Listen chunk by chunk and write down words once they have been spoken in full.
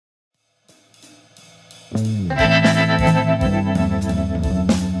Hello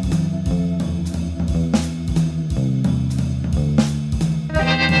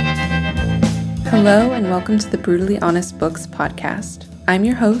and welcome to the Brutally Honest Books podcast. I'm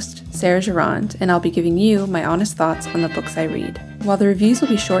your host, Sarah Gerard, and I'll be giving you my honest thoughts on the books I read. While the reviews will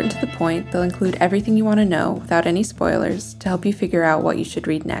be short and to the point, they'll include everything you want to know without any spoilers to help you figure out what you should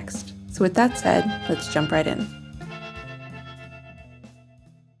read next. So with that said, let's jump right in.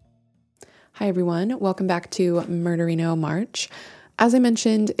 Hi everyone, welcome back to Murderino March. As I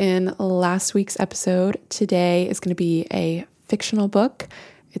mentioned in last week's episode, today is going to be a fictional book.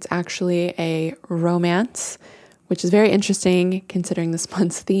 It's actually a romance, which is very interesting considering this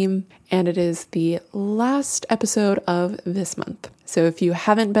month's theme, and it is the last episode of this month. So if you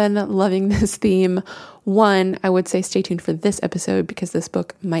haven't been loving this theme, one, I would say stay tuned for this episode because this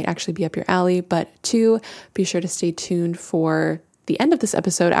book might actually be up your alley, but two, be sure to stay tuned for the end of this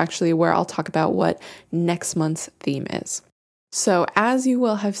episode actually, where I'll talk about what next month's theme is. So as you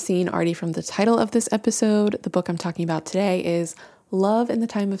will have seen already from the title of this episode, the book I'm talking about today is Love in the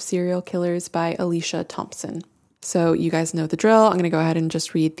Time of Serial Killers by Alicia Thompson. So you guys know the drill. I'm going to go ahead and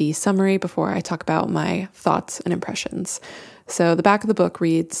just read the summary before I talk about my thoughts and impressions. So the back of the book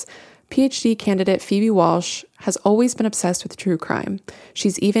reads, PhD candidate Phoebe Walsh has always been obsessed with true crime.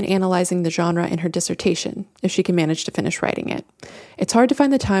 She's even analyzing the genre in her dissertation, if she can manage to finish writing it. It's hard to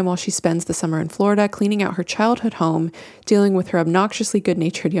find the time while she spends the summer in Florida cleaning out her childhood home, dealing with her obnoxiously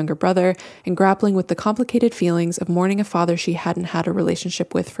good-natured younger brother, and grappling with the complicated feelings of mourning a father she hadn't had a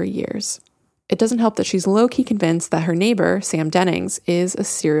relationship with for years. It doesn't help that she's low-key convinced that her neighbor, Sam Dennings, is a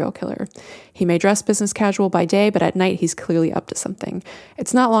serial killer. He may dress business casual by day, but at night he's clearly up to something.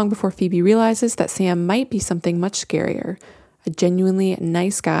 It's not long before Phoebe realizes that Sam might be something much scarier, a genuinely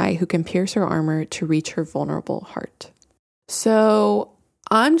nice guy who can pierce her armor to reach her vulnerable heart. So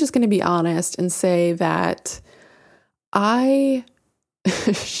I'm just going to be honest and say that I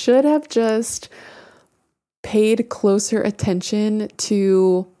should have just paid closer attention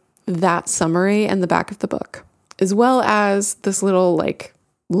to that summary and the back of the book, as well as this little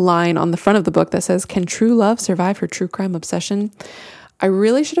line on the front of the book that says, "Can true love survive her true crime obsession?" I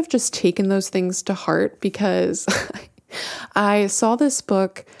really should have just taken those things to heart because I saw this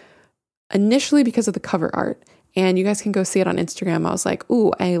book initially because of the cover art, and you guys can go see it on Instagram. I was like,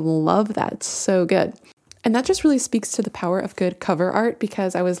 ooh, I love that. It's so good. And that just really speaks to the power of good cover art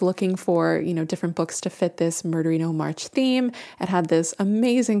because I was looking for, different books to fit this Murderino March theme. It had this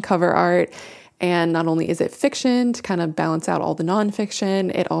amazing cover art. And not only is it fiction to kind of balance out all the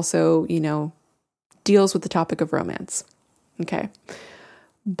nonfiction, it also, deals with the topic of romance. Okay.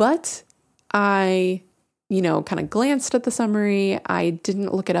 But I, kind of glanced at the summary. I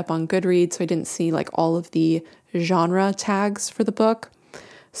didn't look it up on Goodreads, so I didn't see all of the genre tags for the book.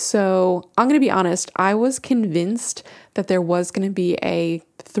 So I'm going to be honest, I was convinced that there was going to be a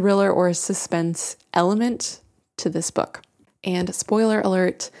thriller or a suspense element to this book. And spoiler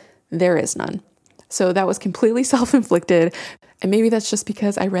alert, there is none. So that was completely self-inflicted. And maybe that's just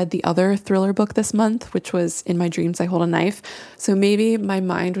because I read the other thriller book this month, which was In My Dreams I Hold a Knife. So maybe my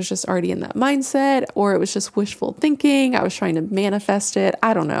mind was just already in that mindset, or it was just wishful thinking. I was trying to manifest it.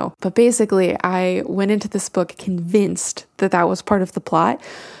 I don't know. But basically, I went into this book convinced that that was part of the plot.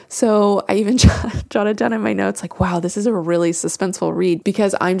 So I even jotted down in my notes wow, this is a really suspenseful read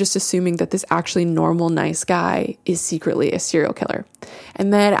because I'm just assuming that this actually normal, nice guy is secretly a serial killer.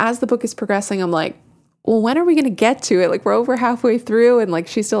 And then as the book is progressing, I'm like, well, when are we going to get to it? We're over halfway through and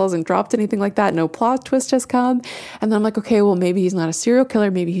she still hasn't dropped anything like that. No plot twist has come. And then I'm like, okay, well, maybe he's not a serial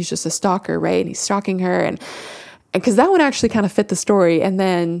killer. Maybe he's just a stalker, right? And he's stalking her. And because that would actually kind of fit the story. And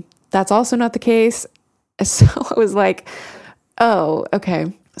then that's also not the case. So I was like, oh,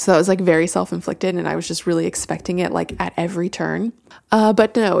 okay. So that was very self-inflicted. And I was just really expecting it at every turn.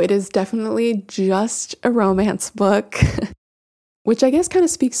 But no, it is definitely just a romance book. Which I guess kind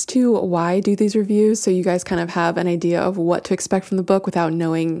of speaks to why I do these reviews, so you guys kind of have an idea of what to expect from the book without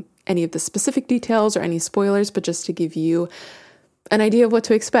knowing any of the specific details or any spoilers, but just to give you an idea of what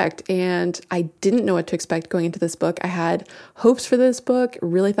to expect. And I didn't know what to expect going into this book. I had hopes for this book,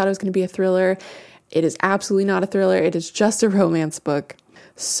 really thought it was going to be a thriller. It is absolutely not a thriller. It is just a romance book.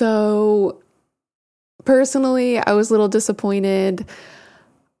 So personally, I was a little disappointed.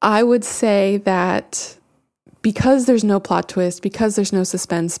 I would say that because there's no plot twist, because there's no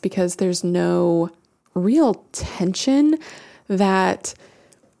suspense, because there's no real tension, that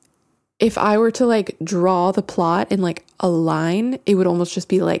if I were to draw the plot in a line, it would almost just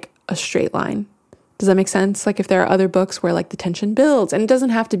be a straight line. Does that make sense? If there are other books where the tension builds, and it doesn't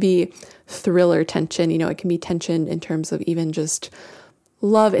have to be thriller tension, it can be tension in terms of even just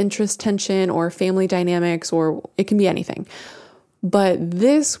love interest tension or family dynamics, or it can be anything. But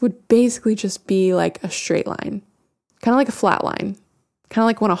this would basically just be like a straight line, kind of like a flat line, kind of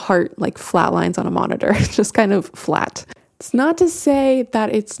like when a heart like flat lines on a monitor, just kind of flat. It's not to say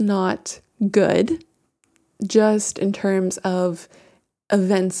that it's not good, just in terms of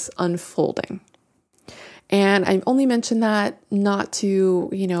events unfolding. And I only mentioned that not to,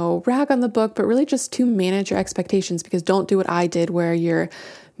 rag on the book, but really just to manage your expectations, because don't do what I did where you're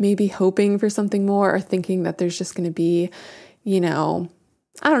maybe hoping for something more or thinking that there's just going to be, a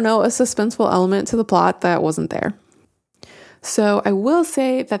suspenseful element to the plot that wasn't there. So I will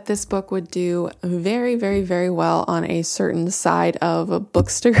say that this book would do very, very, very well on a certain side of a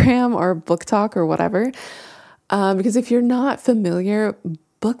Bookstagram or BookTok or whatever. Because if you're not familiar,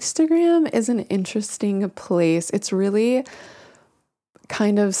 Bookstagram is an interesting place. It's really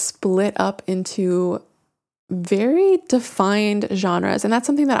kind of split up into very defined genres. And that's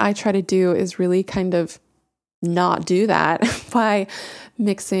something that I try to do, is really kind of not do that by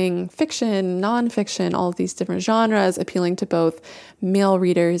mixing fiction, nonfiction, all of these different genres, appealing to both male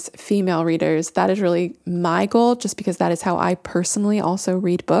readers, female readers. That is really my goal, just because that is how I personally also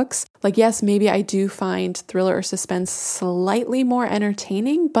read books. Like, yes, maybe I do find thriller or suspense slightly more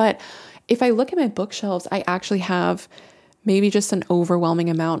entertaining, but if I look at my bookshelves, I actually have maybe just an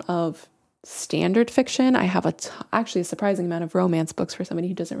overwhelming amount of standard fiction. I have actually a surprising amount of romance books for somebody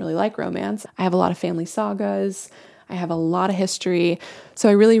who doesn't really like romance. I have a lot of family sagas. I have a lot of history. So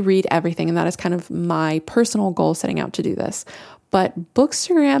I really read everything, and that is kind of my personal goal setting out to do this. But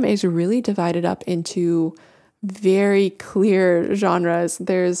Bookstagram is really divided up into very clear genres.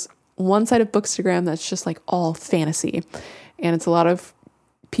 There's one side of Bookstagram that's just like all fantasy, and it's a lot of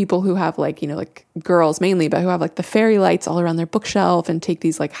people who have like girls mainly, but who have like the fairy lights all around their bookshelf and take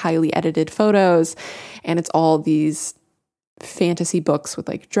these like highly edited photos. And it's all these fantasy books with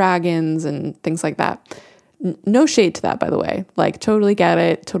like dragons and things like that. No shade to that, by the way. Like, totally get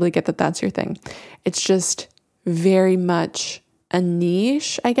it. Totally get that that's your thing. It's just very much a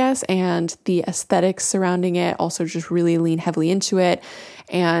niche, I guess. And the aesthetics surrounding it also just really lean heavily into it.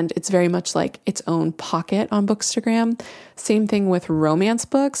 And it's very much like its own pocket on Bookstagram. Same thing with romance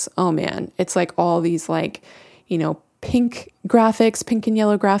books. Oh man, it's like all these like, pink graphics, pink and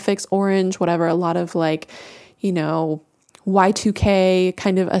yellow graphics, orange, whatever, a lot of like, Y2K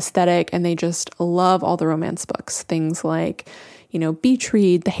kind of aesthetic. And they just love all the romance books. Things like, Beach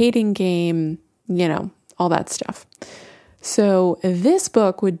Read, The Hating Game, all that stuff. So this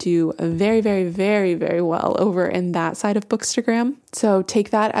book would do very, very, very, very well over in that side of Bookstagram. So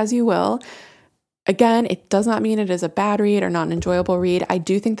take that as you will. Again, it does not mean it is a bad read or not an enjoyable read. I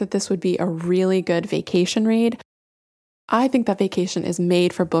do think that this would be a really good vacation read. I think that vacation is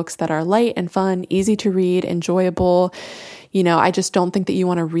made for books that are light and fun, easy to read, enjoyable. I just don't think that you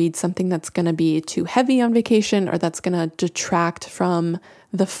want to read something that's going to be too heavy on vacation or that's going to detract from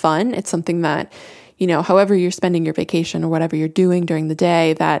the fun. It's something that, however you're spending your vacation or whatever you're doing during the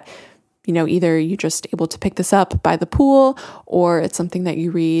day, that, either you're just able to pick this up by the pool, or it's something that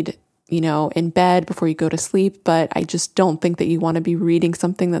you read, in bed before you go to sleep. But I just don't think that you want to be reading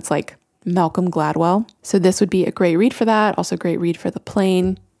something that's like Malcolm Gladwell. So this would be a great read for that. Also a great read for the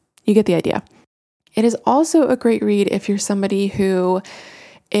plane. You get the idea. It is also a great read if you're somebody who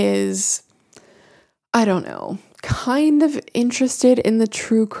is, kind of interested in the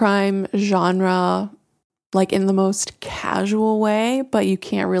true crime genre, like in the most casual way, but you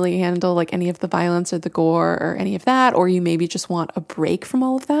can't really handle like any of the violence or the gore or any of that, or you maybe just want a break from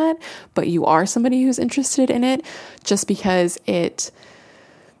all of that, but you are somebody who's interested in it just because it,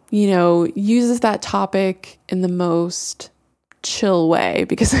 uses that topic in the most chill way,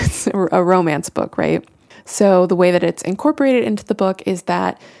 because it's a romance book, right? So the way that it's incorporated into the book is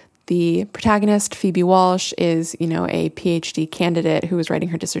that the protagonist, Phoebe Walsh, is, a PhD candidate who is writing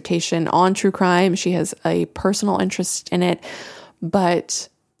her dissertation on true crime. She has a personal interest in it, but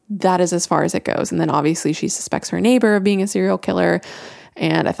that is as far as it goes. And then obviously she suspects her neighbor of being a serial killer.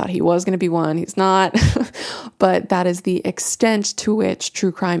 And I thought he was going to be one. He's not. But that is the extent to which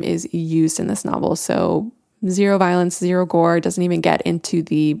true crime is used in this novel. So zero violence, zero gore, doesn't even get into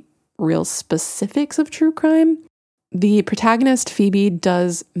the real specifics of true crime. The protagonist, Phoebe,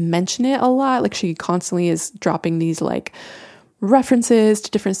 does mention it a lot. Like, she constantly is dropping these like references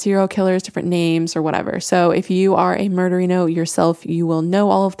to different serial killers, different names or whatever. So if you are a murderino yourself, you will know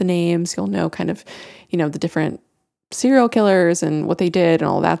all of the names. You'll know kind of, the different serial killers and what they did and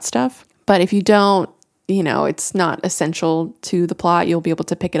all that stuff. But if you don't, it's not essential to the plot. You'll be able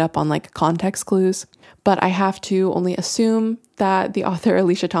to pick it up on like context clues. But I have to only assume that the author,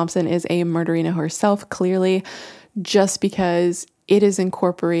 Alicia Thompson, is a murderino herself, clearly, just because it is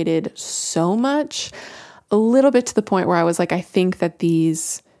incorporated so much, a little bit to the point where I was like, I think that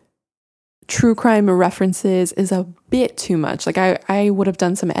these true crime references is a bit too much. Like I would have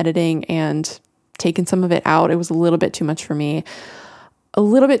done some editing and taken some of it out. It was a little bit too much for me. A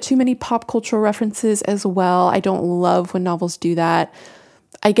little bit too many pop cultural references as well. I don't love when novels do that.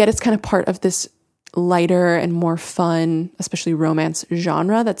 I get it's kind of part of this lighter and more fun, especially romance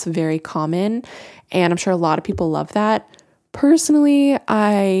genre that's very common. And I'm sure a lot of people love that. Personally,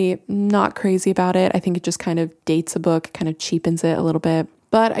 I'm not crazy about it. I think it just kind of dates a book, kind of cheapens it a little bit.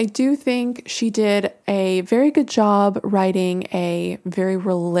 But I do think she did a very good job writing a very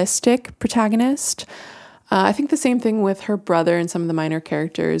realistic protagonist. I think the same thing with her brother and some of the minor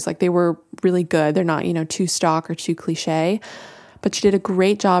characters. Like, they were really good. They're not, too stock or too cliche. But she did a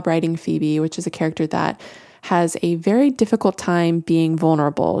great job writing Phoebe, which is a character that has a very difficult time being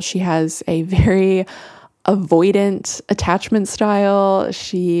vulnerable. She has a very avoidant attachment style.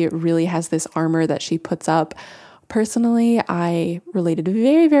 She really has this armor that she puts up. Personally, I related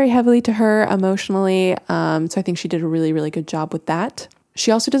very, very heavily to her emotionally. So I think she did a really, really good job with that.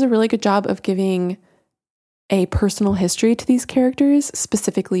 She also does a really good job of giving a personal history to these characters,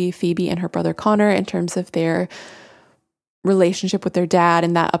 specifically Phoebe and her brother Connor, in terms of their relationship with their dad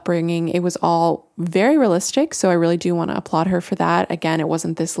and that upbringing. It was all very realistic. So I really do want to applaud her for that. Again, it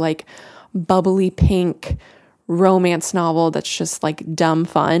wasn't this like bubbly pink romance novel that's just like dumb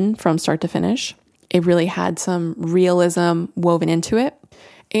fun from start to finish. It really had some realism woven into it.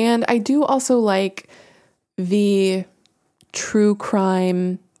 And I do also like the true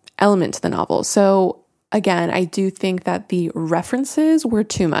crime element to the novel. So again, I do think that the references were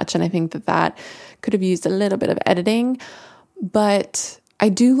too much. And I think that that could have used a little bit of editing. But I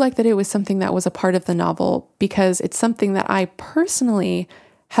do like that it was something that was a part of the novel because it's something that I personally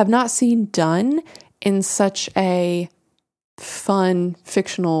have not seen done in such a fun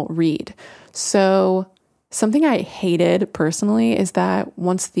fictional read. So something I hated personally is that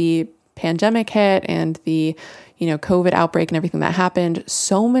once the pandemic hit and the, COVID outbreak and everything that happened,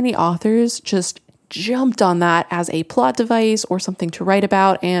 so many authors just jumped on that as a plot device or something to write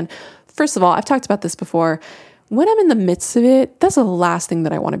about. And first of all, I've talked about this before. When I'm in the midst of it, that's the last thing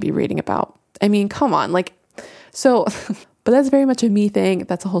that I want to be reading about. I mean, come on, but that's very much a me thing.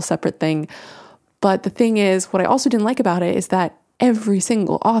 That's a whole separate thing. But the thing is, what I also didn't like about it is that every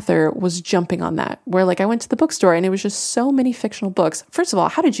single author was jumping on that, where I went to the bookstore and it was just so many fictional books. First of all,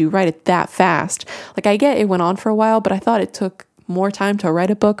 how did you write it that fast? I get it went on for a while, but I thought it took more time to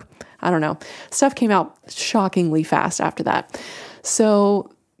write a book. I don't know. Stuff came out shockingly fast after that.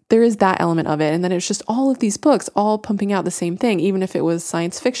 So there is that element of it. And then it's just all of these books all pumping out the same thing, even if it was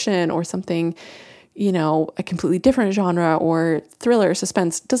science fiction or something, a completely different genre or thriller,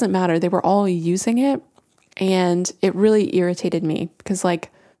 suspense, doesn't matter. They were all using it. And it really irritated me because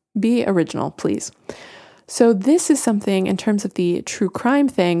be original, please. So this is something in terms of the true crime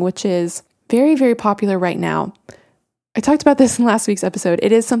thing, which is very, very popular right now. I talked about this in last week's episode.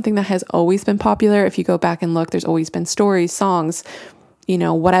 It is something that has always been popular. If you go back and look, there's always been stories, songs,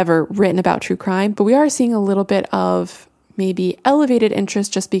 whatever written about true crime. But we are seeing a little bit of maybe elevated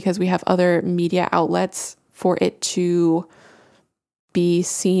interest just because we have other media outlets for it to be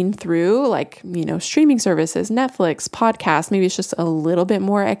seen through, streaming services, Netflix, podcasts. Maybe it's just a little bit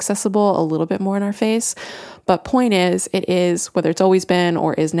more accessible, a little bit more in our face. But point is, it is, whether it's always been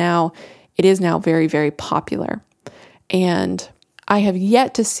or is now, it is now very, very popular. And I have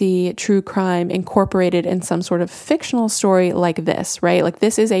yet to see true crime incorporated in some sort of fictional story like this, right?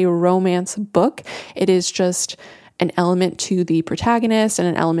 This is a romance book. It is just an element to the protagonist and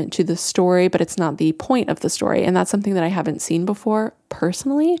an element to the story, but it's not the point of the story. And that's something that I haven't seen before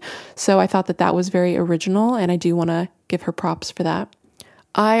personally. So I thought that that was very original, and I do want to give her props for that.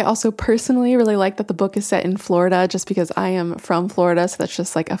 I also personally really like that the book is set in Florida just because I am from Florida. So that's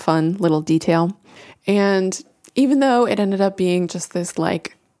just a fun little detail. And even though it ended up being just this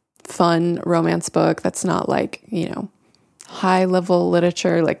fun romance book that's not high level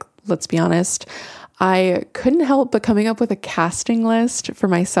literature, let's be honest, I couldn't help but coming up with a casting list for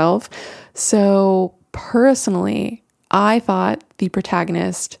myself. So personally, I thought the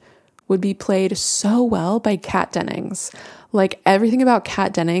protagonist would be played so well by Kat Dennings. Everything about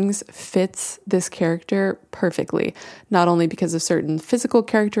Kat Dennings fits this character perfectly, not only because of certain physical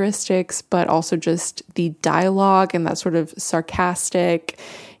characteristics, but also just the dialogue and that sort of sarcastic,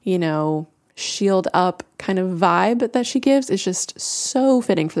 shield up kind of vibe that she gives is just so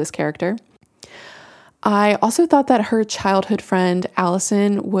fitting for this character. I also thought that her childhood friend,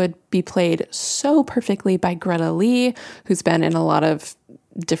 Allison, would be played so perfectly by Greta Lee, who's been in a lot of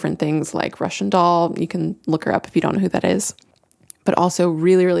different things like Russian Doll. You can look her up if you don't know who that is. but also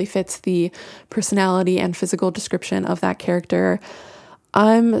really, really fits the personality and physical description of that character.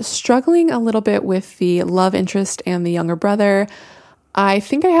 I'm struggling a little bit with the love interest and the younger brother. I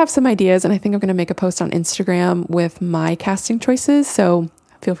think I have some ideas, and I think I'm going to make a post on Instagram with my casting choices, so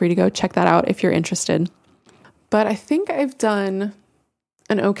feel free to go check that out if you're interested. But I think I've done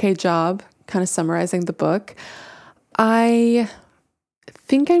an okay job kind of summarizing the book. I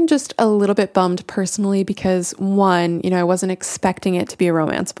think I'm just a little bit bummed personally because, one, I wasn't expecting it to be a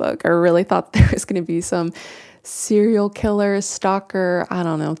romance book. I really thought there was going to be some serial killer, stalker,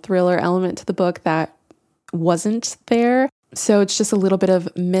 thriller element to the book that wasn't there. So it's just a little bit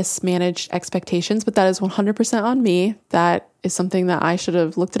of mismanaged expectations, but that is 100% on me. That is something that I should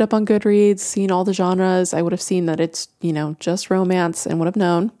have looked it up on Goodreads, seen all the genres. I would have seen that it's, just romance and would have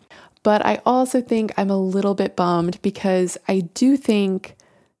known. But I also think I'm a little bit bummed because I do think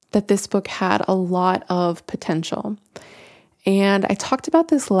that this book had a lot of potential. And I talked about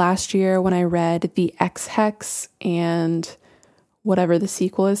this last year when I read The Ex-Hex and whatever the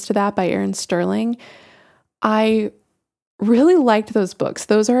sequel is to that by Erin Sterling. I really liked those books.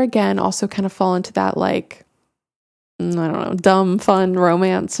 Those are, again, also kind of fall into that dumb, fun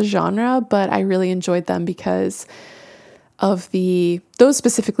romance genre, but I really enjoyed them because of those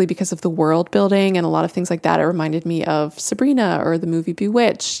specifically because of the world building and a lot of things like that. It reminded me of Sabrina or the movie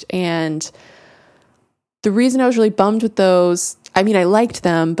Bewitched. And the reason I was really bummed with those, I liked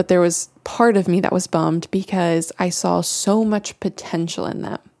them, but there was part of me that was bummed because I saw so much potential in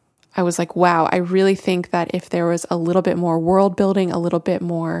them. I was like, wow, I really think that if there was a little bit more world building, a little bit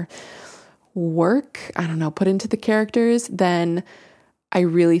more work, put into the characters, then I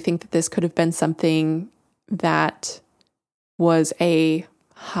really think that this could have been something that was a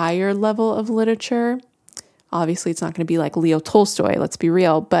higher level of literature. Obviously, it's not going to be like Leo Tolstoy, let's be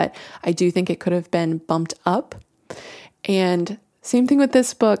real, but I do think it could have been bumped up. And same thing with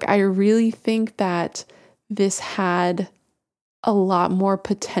this book. I really think that this had a lot more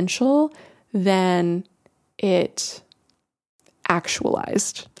potential than it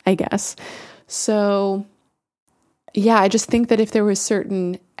actualized, I guess. So yeah, I just think that if there was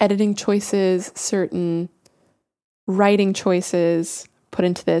certain editing choices, certain writing choices put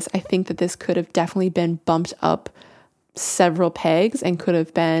into this, I think that this could have definitely been bumped up several pegs and could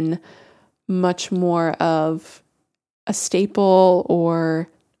have been much more of a staple or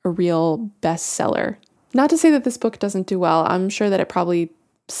a real bestseller. Not to say that this book doesn't do well. I'm sure that it probably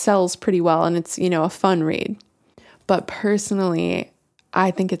sells pretty well and it's, a fun read. But personally,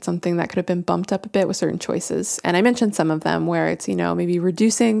 I think it's something that could have been bumped up a bit with certain choices. And I mentioned some of them where it's, maybe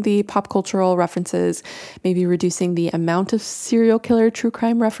reducing the pop cultural references, maybe reducing the amount of serial killer true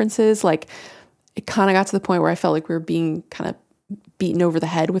crime references. Like it kind of got to the point where I felt like we were being kind of beaten over the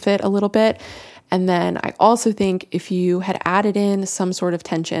head with it a little bit. And then I also think if you had added in some sort of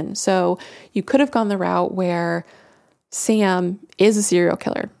tension, so you could have gone the route where Sam is a serial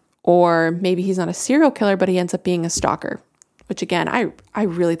killer, or maybe he's not a serial killer, but he ends up being a stalker, which again, I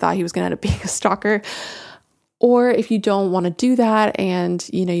really thought he was going to end up being a stalker. Or if you don't want to do that and,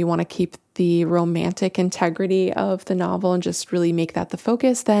 you want to keep the romantic integrity of the novel and just really make that the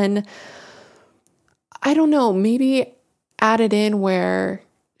focus, then I don't know, maybe add it in where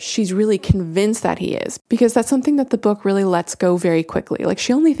she's really convinced that he is, because that's something that the book really lets go very quickly. Like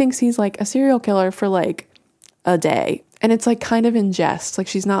she only thinks he's like a serial killer for like a day. And it's like kind of in jest. Like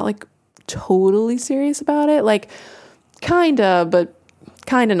she's not like totally serious about it. Like kinda, but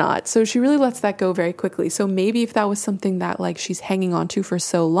kinda not. So she really lets that go very quickly. So maybe if that was something that like she's hanging on to for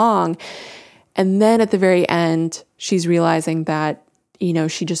so long, and then at the very end, she's realizing that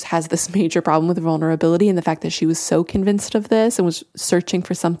she just has this major problem with vulnerability and the fact that she was so convinced of this and was searching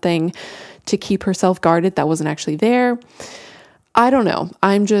for something to keep herself guarded that wasn't actually there. I don't know.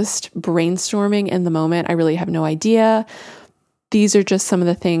 I'm just brainstorming in the moment. I really have no idea. These are just some of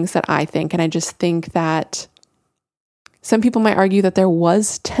the things that I think. And I just think that some people might argue that there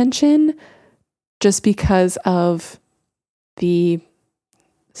was tension just because of the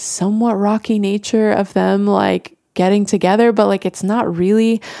somewhat rocky nature of them like getting together, but like it's not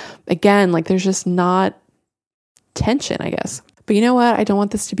really, again, like there's just not tension, I guess. But you know what? I don't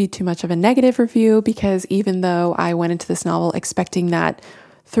want this to be too much of a negative review, because even though I went into this novel expecting that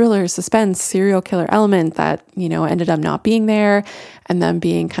thriller, suspense, serial killer element that, ended up not being there, and them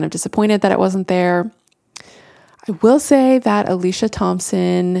being kind of disappointed that it wasn't there, I will say that Alicia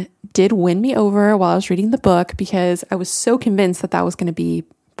Thompson did win me over while I was reading the book, because I was so convinced that that was going to be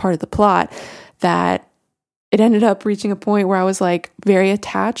part of the plot that it ended up reaching a point where I was like very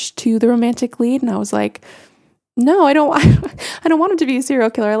attached to the romantic lead. And I was like, no, I don't I don't want him to be a serial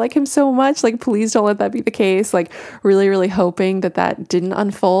killer. I like him so much. Like, please don't let that be the case. Like, really, really hoping that didn't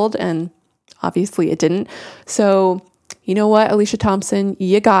unfold, and obviously it didn't. So, you know what, Alicia Thompson,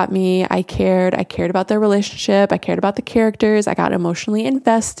 you got me. I cared about their relationship. I cared about the characters. I got emotionally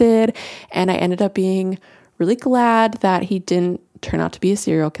invested, and I ended up being really glad that he didn't turn out to be a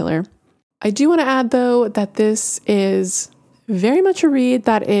serial killer. I do want to add, though, that this is very much a read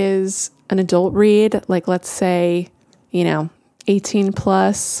that is an adult read, like, let's say, 18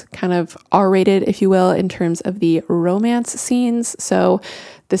 plus, kind of R-rated, if you will, in terms of the romance scenes. So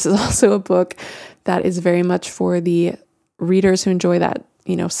this is also a book that is very much for the readers who enjoy that,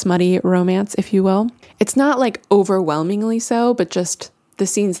 smutty romance, if you will. It's not like overwhelmingly so, but just the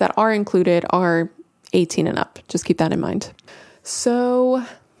scenes that are included are 18 and up. Just keep that in mind. So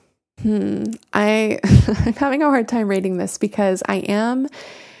I'm having a hard time rating this because I am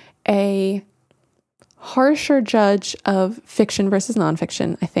a harsher judge of fiction versus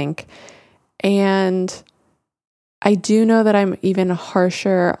nonfiction, I think. And I do know that I'm even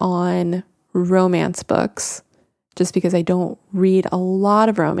harsher on romance books just because I don't read a lot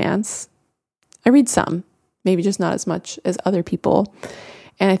of romance. I read some, maybe just not as much as other people.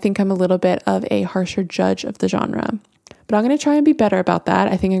 And I think I'm a little bit of a harsher judge of the genre. But I'm going to try and be better about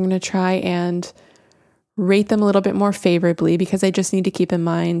that. I think I'm going to try and rate them a little bit more favorably because I just need to keep in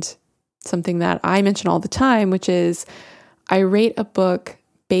mind something that I mention all the time, which is I rate a book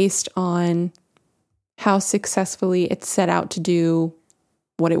based on how successfully it set out to do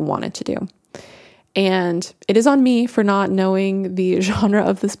what it wanted to do. And it is on me for not knowing the genre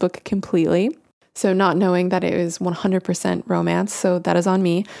of this book completely. So not knowing that it is 100% romance. So that is on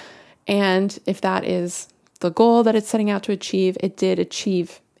me. And if that is the goal that it's setting out to achieve, it did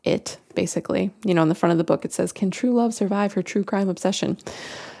achieve it, basically. On the front of the book, it says, "Can true love survive her true crime obsession?"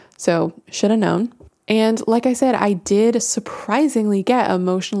 So should have known. And like I said, I did surprisingly get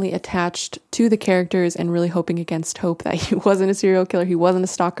emotionally attached to the characters and really hoping against hope that he wasn't a serial killer. He wasn't a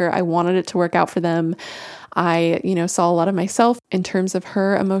stalker. I wanted it to work out for them. I, saw a lot of myself in terms of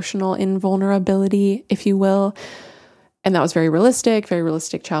her emotional invulnerability, if you will. And that was very realistic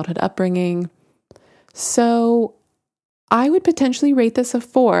childhood upbringing. So I would potentially rate this a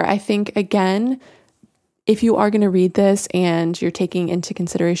 4. I think, again, if you are going to read this and you're taking into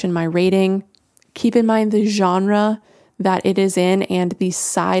consideration my rating, keep in mind the genre that it is in and the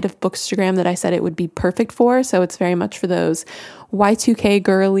side of Bookstagram that I said it would be perfect for. So it's very much for those Y2K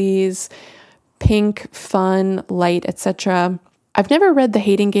girlies, pink, fun, light, etc. I've never read The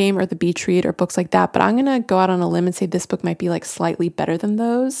Hating Game or The Beach Read or books like that, but I'm going to go out on a limb and say this book might be like slightly better than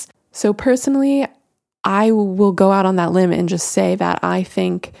those. So personally, I will go out on that limb and just say that I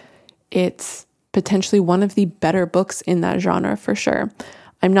think it's potentially one of the better books in that genre for sure.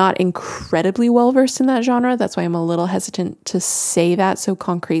 I'm not incredibly well versed in that genre. That's why I'm a little hesitant to say that so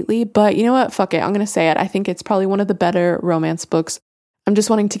concretely. But you know what? Fuck it. I'm going to say it. I think it's probably one of the better romance books. I'm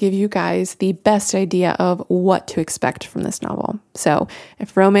just wanting to give you guys the best idea of what to expect from this novel. So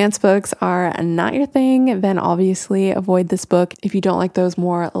if romance books are not your thing, then obviously avoid this book. If you don't like those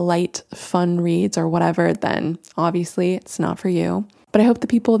more light, fun reads or whatever, then obviously it's not for you. But I hope the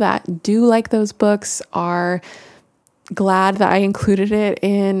people that do like those books are glad that I included it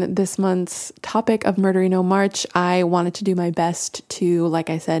in this month's topic of Murderino March. I wanted to do my best to, like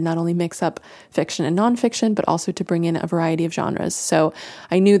I said, not only mix up fiction and nonfiction, but also to bring in a variety of genres. So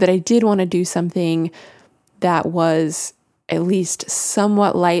I knew that I did want to do something that was at least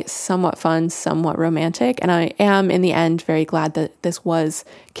somewhat light, somewhat fun, somewhat romantic. And I am, in the end, very glad that this was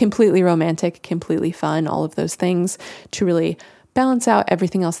completely romantic, completely fun, all of those things to really balance out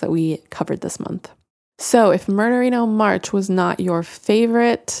everything else that we covered this month. So if Murderino March was not your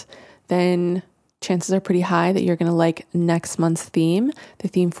favorite, then chances are pretty high that you're going to like next month's theme. The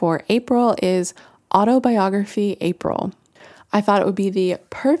theme for April is Autobiography April. I thought it would be the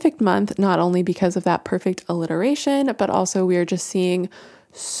perfect month, not only because of that perfect alliteration, but also we are just seeing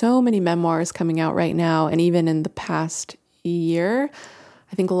so many memoirs coming out right now. And even in the past year,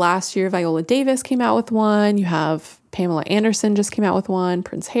 I think last year Viola Davis came out with one. You have Pamela Anderson just came out with one,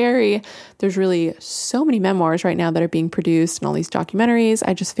 Prince Harry. There's really so many memoirs right now that are being produced and all these documentaries.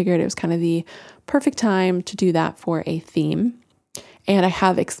 I just figured it was kind of the perfect time to do that for a theme. And I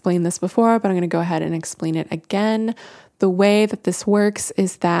have explained this before, but I'm going to go ahead and explain it again. The way that this works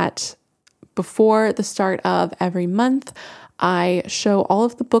is that before the start of every month, I show all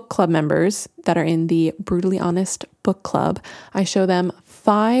of the book club members that are in the Brutally Honest Book Club, I show them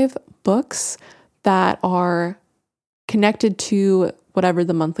 5 books that are connected to whatever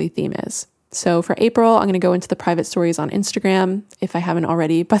the monthly theme is. So for April, I'm going to go into the private stories on Instagram, if I haven't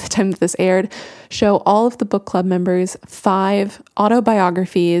already by the time that this aired, show all of the book club members 5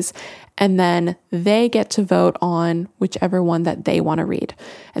 autobiographies, and then they get to vote on whichever one that they want to read.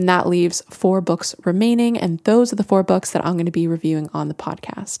 And that leaves 4 books remaining, and those are the 4 books that I'm going to be reviewing on the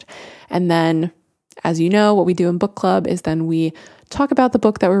podcast. And then, as you know, what we do in book club is then we talk about the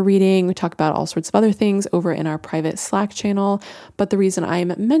book that we're reading. We talk about all sorts of other things over in our private Slack channel. But the reason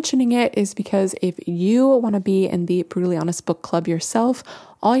I'm mentioning it is because if you want to be in the Brutally Honest Book Club yourself,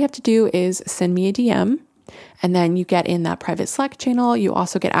 all you have to do is send me a DM, and then you get in that private Slack channel. You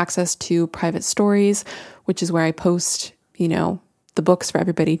also get access to private stories, which is where I post, the books for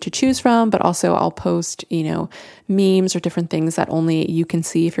everybody to choose from, but also I'll post, memes or different things that only you can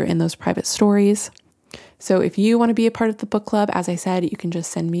see if you're in those private stories. So if you want to be a part of the book club, as I said, you can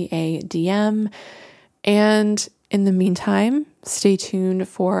just send me a DM. And in the meantime, stay tuned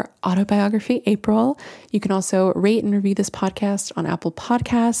for Autobiography April. You can also rate and review this podcast on Apple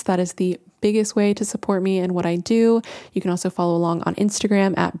Podcasts. That is the biggest way to support me and what I do. You can also follow along on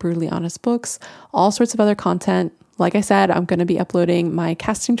Instagram at Brutally Honest Books, all sorts of other content. Like I said, I'm going to be uploading my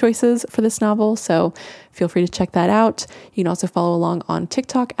casting choices for this novel, so feel free to check that out. You can also follow along on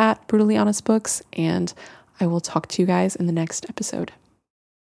TikTok at Brutally Honest Books, and I will talk to you guys in the next episode.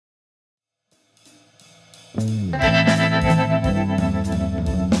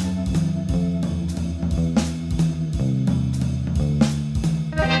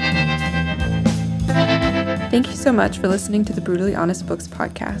 Thank you so much for listening to the Brutally Honest Books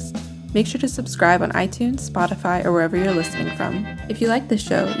podcast. Make sure to subscribe on iTunes, Spotify, or wherever you're listening from. If you like this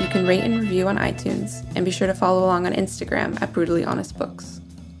show, you can rate and review on iTunes, and be sure to follow along on Instagram at Brutally Honest Books.